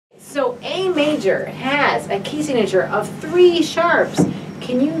So A major has a key signature of 3 sharps.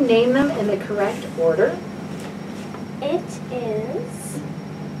 Can you name them in the correct order? It is C.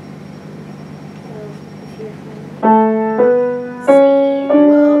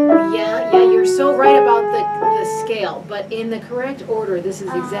 Well, yeah, you're so right about the scale, but in the correct order, this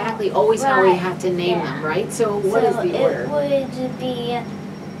is exactly always how we have to name them, right? So what is the order? It would be F.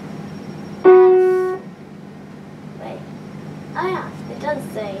 Wait. Oh yeah, it does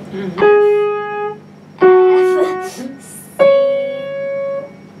say F, C,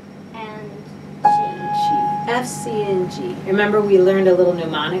 and G. F, C, and G. Remember we learned a little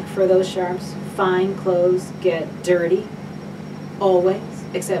mnemonic for those sharps? Fine clothes get dirty, always,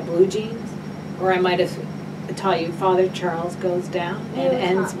 except blue jeans. Or I might have taught you Father Charles goes down and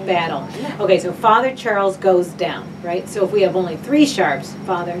ends battle. Okay, so Father Charles goes down, right? So if we have only 3 sharps,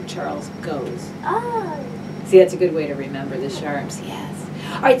 Father Charles goes. Oh. See, that's a good way to remember the sharps, yes.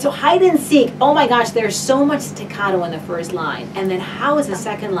 All right, so hide and seek. Oh my gosh, there's so much staccato in the first line. And then how is the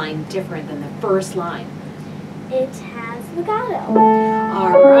second line different than the first line? It has legato.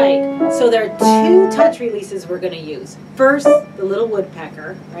 All right, so there are 2 touch releases we're going to use. First, the little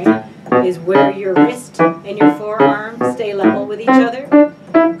woodpecker, right, is where your wrist and your forearm stay level with each other.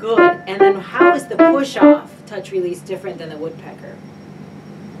 Good. And then how is the push-off touch release different than the woodpecker?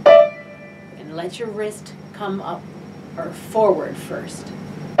 And let your wrist come up or forward first.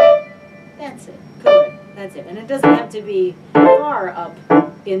 That's it. Good. That's it. And it doesn't have to be far up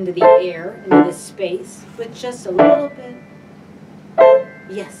into the air, into the space, but just a little bit.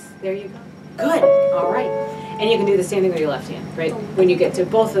 Yes, there you go. Good. All right. And you can do the same thing with your left hand, right? When you get to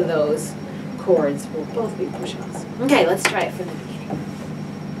both of those chords, will both be push-offs. Okay, let's try it from the beginning.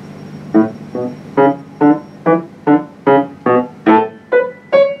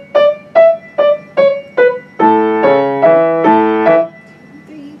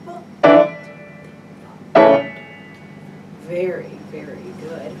 Very, very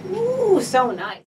good. Ooh, so nice.